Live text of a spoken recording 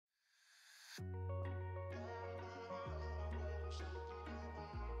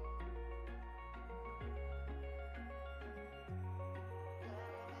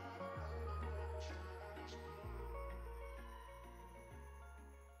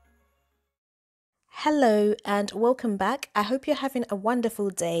Hello and welcome back. I hope you're having a wonderful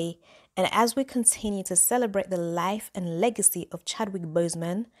day. And as we continue to celebrate the life and legacy of Chadwick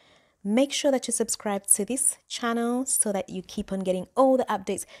Boseman, make sure that you subscribe to this channel so that you keep on getting all the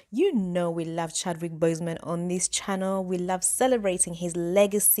updates. You know we love Chadwick Boseman on this channel. We love celebrating his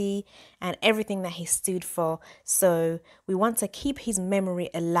legacy and everything that he stood for. So we want to keep his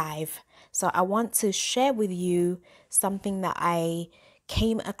memory alive. So I want to share with you something that I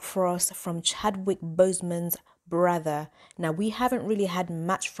came across from Chadwick Boseman's brother. Now, we haven't really had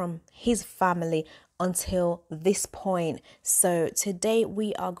much from his family until this point. So today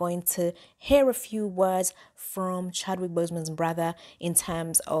we are going to hear a few words from Chadwick Boseman's brother in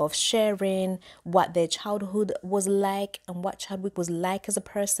terms of sharing what their childhood was like and what Chadwick was like as a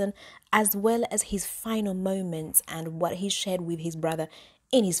person, as well as his final moments and what he shared with his brother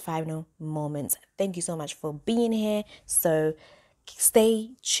in his final moments. Thank you so much for being here. So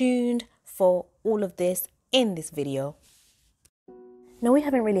stay tuned for all of this in this video. Now, we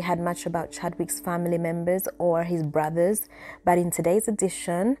haven't really had much about Chadwick's family members or his brothers, but in today's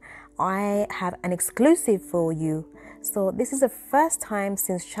edition, I have an exclusive for you. So this is the first time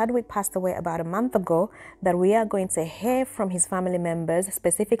since Chadwick passed away about a month ago that we are going to hear from his family members,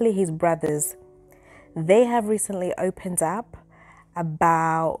 specifically his brothers. They have recently opened up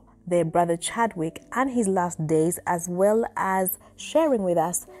about their brother Chadwick and his last days, as well as sharing with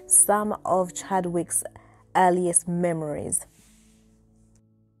us some of Chadwick's earliest memories.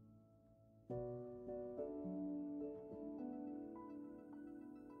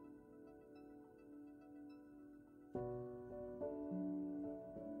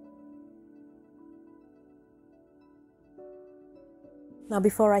 Now,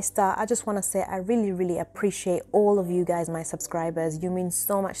 before I start, I just want to say I really appreciate all of you guys, my subscribers. You mean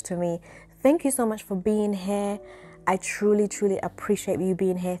so much to me. Thank you so much for being here. I truly appreciate you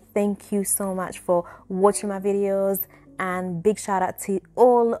being here. Thank you so much for watching my videos, and big shout out to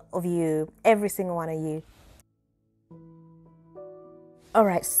all of you, every single one of you.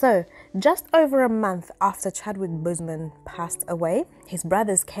 Alright, so just over a month after Chadwick Boseman passed away, his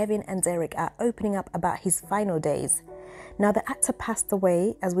brothers Kevin and Derrick are opening up about his final days. Now, the actor passed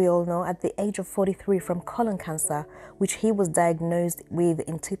away, as we all know, at the age of 43 from colon cancer, which he was diagnosed with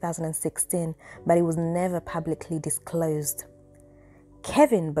in 2016, but it was never publicly disclosed.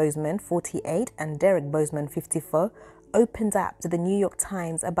 Kevin Boseman, 48, and Derrick Boseman, 54, opened up to the New York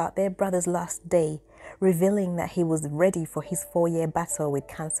Times about their brother's last day, revealing that he was ready for his 4-year battle with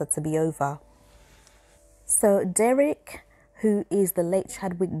cancer to be over. So Derrick, who is the late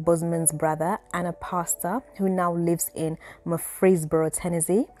Chadwick Boseman's brother and a pastor who now lives in Murfreesboro,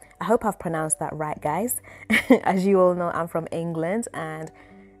 Tennessee. I hope I've pronounced that right, guys. As you all know, I'm from England and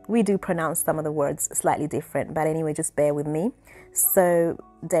we do pronounce some of the words slightly different. But anyway, just bear with me. So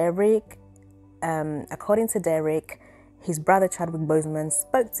Derrick, according to Derrick, his brother Chadwick Boseman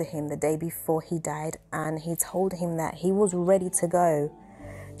spoke to him the day before he died, and he told him that he was ready to go.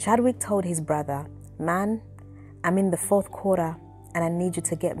 Chadwick told his brother, "Man, I'm in the 4th quarter and I need you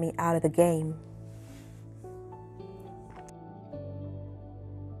to get me out of the game."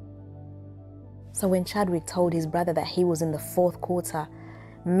 So when Chadwick told his brother that he was in the 4th quarter,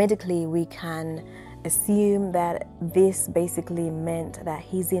 medically we can assume that this basically meant that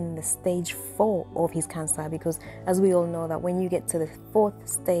he's in the stage 4 of his cancer, because as we all know that when you get to the 4th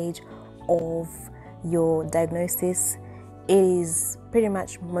stage of your diagnosis, it is pretty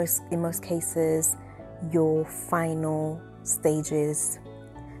much in most cases your final stages.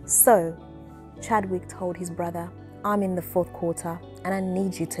 So Chadwick told his brother, "I'm in the 4th quarter and I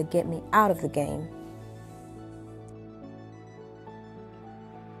need you to get me out of the game."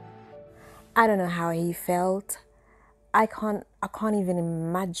 I don't know how he felt. I can't even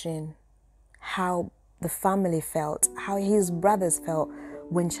imagine how the family felt, how his brothers felt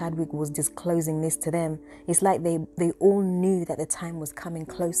when Chadwick was disclosing this to them. It's like they all knew that the time was coming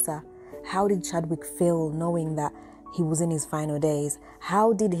closer. How did Chadwick feel knowing that he was in his final days?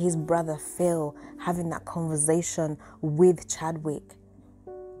 How did his brother feel having that conversation with Chadwick?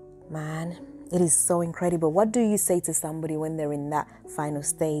 Man, it is so incredible. What do you say to somebody when they're in that final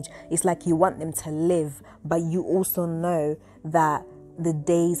stage? It's like you want them to live, but you also know that the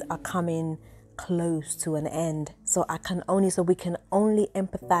days are coming close to an end. So we can only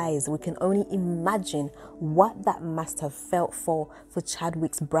empathize. We can only imagine what that must have felt for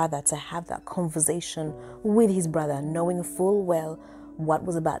Chadwick's brother to have that conversation with his brother, knowing full well what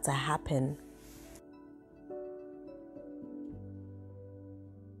was about to happen.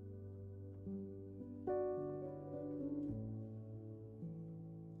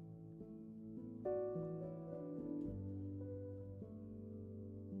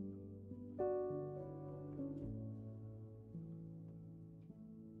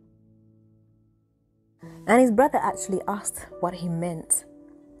 And his brother actually asked what he meant,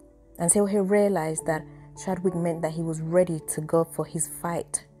 until he realized that Chadwick meant that he was ready to go for his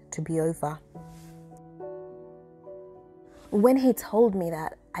fight to be over. When he told me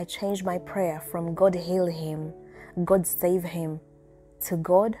that, I changed my prayer from God heal him, God save him, to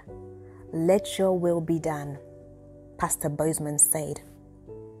God, let your will be done, Pastor Boseman said.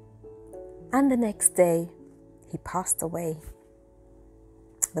 And the next day, he passed away.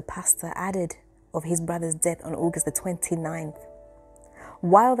 The pastor added of his brother's death on August the 29th.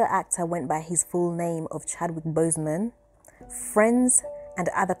 While the actor went by his full name of Chadwick Boseman, friends and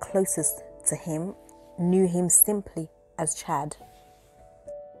other closest to him knew him simply as Chad.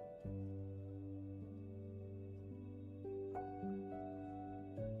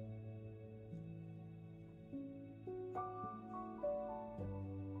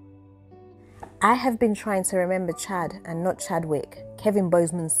 I have been trying to remember Chad and not Chadwick, Kevin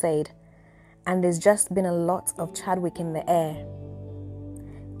Boseman said, and there's just been a lot of Chadwick in the air.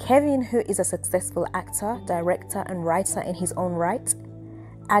 Kevin, who is a successful actor, director, and writer in his own right,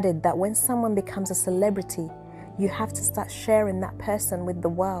 added that when someone becomes a celebrity, you have to start sharing that person with the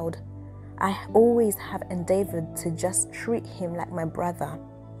world. I always have endeavored to just treat him like my brother.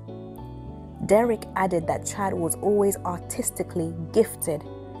 Derrick added that Chad was always artistically gifted,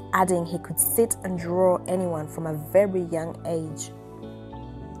 adding he could sit and draw anyone from a very young age.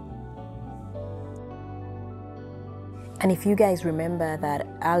 And if you guys remember that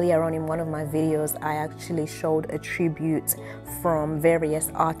earlier on in one of my videos, I actually showed a tribute from various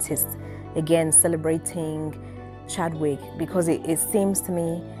artists, again celebrating Chadwick, because it seems to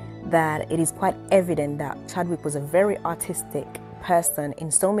me that it is quite evident that Chadwick was a very artistic person in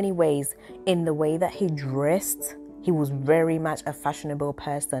so many ways. In the way that he dressed, he was very much a fashionable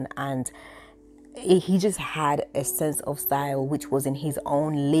person, and he just had a sense of style which was in his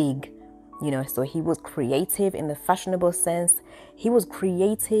own league. So he was creative in the fashionable sense. He was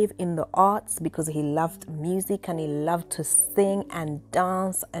creative in the arts because he loved music and he loved to sing and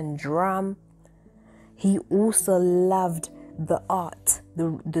dance and drum. He also loved the art,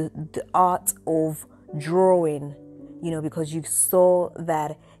 the art of drawing, because you saw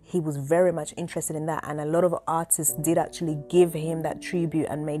that he was very much interested in that. And a lot of artists did actually give him that tribute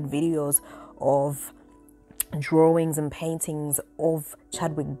and made videos of drawings and paintings of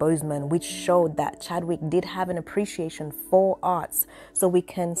Chadwick Boseman, which showed that Chadwick did have an appreciation for arts. So we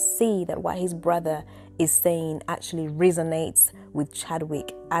can see that what his brother is saying actually resonates with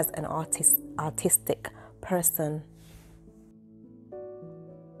Chadwick as an artistic person.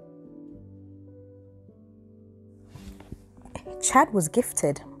 Chad was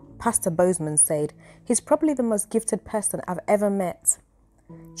gifted, Pastor Boseman said. He's probably the most gifted person I've ever met.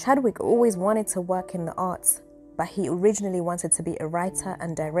 Chadwick always wanted to work in the arts, but he originally wanted to be a writer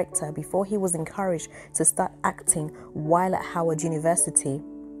and director before he was encouraged to start acting while at Howard University.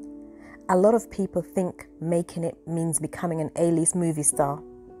 A lot of people think making it means becoming an A-list movie star,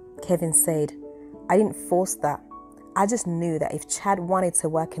 Kevin said. I didn't force that. I just knew that if Chad wanted to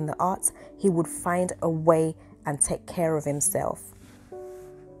work in the arts, he would find a way and take care of himself.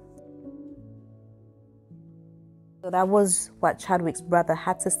 So that was what Chadwick's brother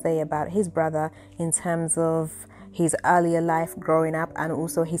had to say about his brother in terms of his earlier life growing up and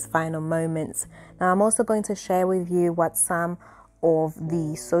also his final moments. Now, I'm also going to share with you what some of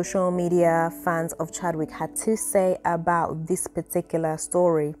the social media fans of Chadwick had to say about this particular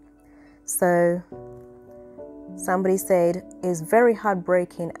story. So somebody said, it's very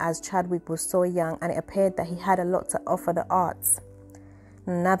heartbreaking as Chadwick was so young and it appeared that he had a lot to offer the arts.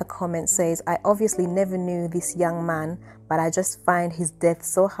 Another comment says, I obviously never knew this young man, but I just find his death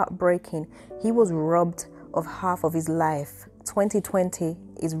so heartbreaking. He was robbed of half of his life. 2020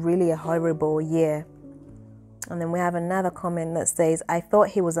 is really a horrible year. And then we have another comment that says, I thought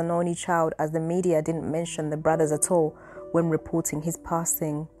he was an only child as the media didn't mention the brothers at all when reporting his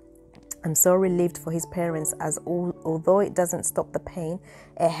passing. I'm so relieved for his parents as although it doesn't stop the pain,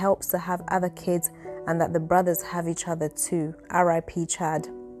 it helps to have other kids and that the brothers have each other too. R.I.P. Chad.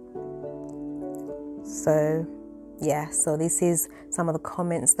 So this is some of the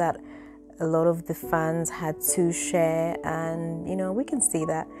comments that a lot of the fans had to share, and we can see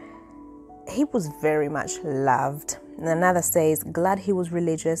that he was very much loved. And another says, glad he was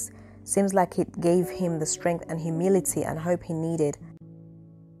religious. Seems like it gave him the strength and humility and hope he needed.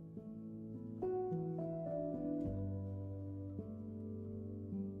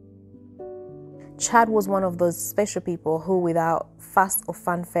 Chad was one of those special people who, without fuss or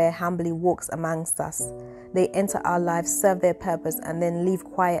fanfare, humbly walks amongst us. They enter our lives, serve their purpose, and then leave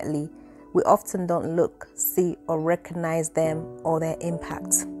quietly. We often don't look, see, or recognize them or their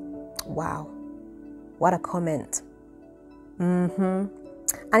impact. Wow, what a comment. And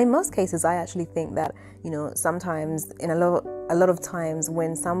in most cases, I actually think that, sometimes a lot of times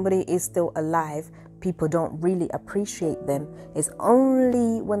when somebody is still alive, people don't really appreciate them. It's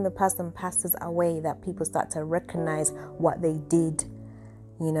only when the person passes away that people start to recognize what they did.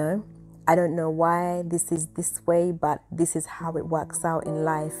 I don't know why this is this way, but this is how it works out in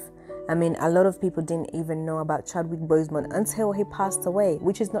life. I mean, a lot of people didn't even know about Chadwick Boseman until he passed away,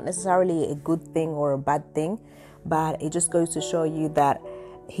 which is not necessarily a good thing or a bad thing, but it just goes to show you that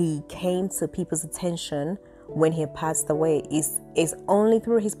he came to people's attention when he passed away. It's only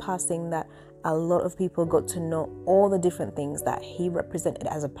through his passing that a lot of people got to know all the different things that he represented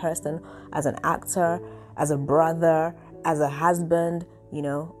as a person, as an actor, as a brother, as a husband,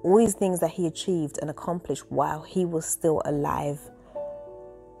 all these things that he achieved and accomplished while he was still alive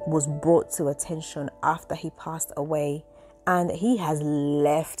was brought to attention after he passed away. And he has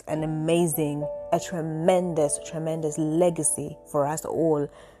left a tremendous legacy for us all.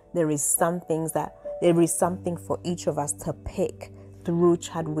 There is something for each of us to pick through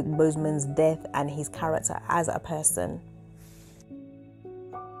Chadwick Boseman's death and his character as a person.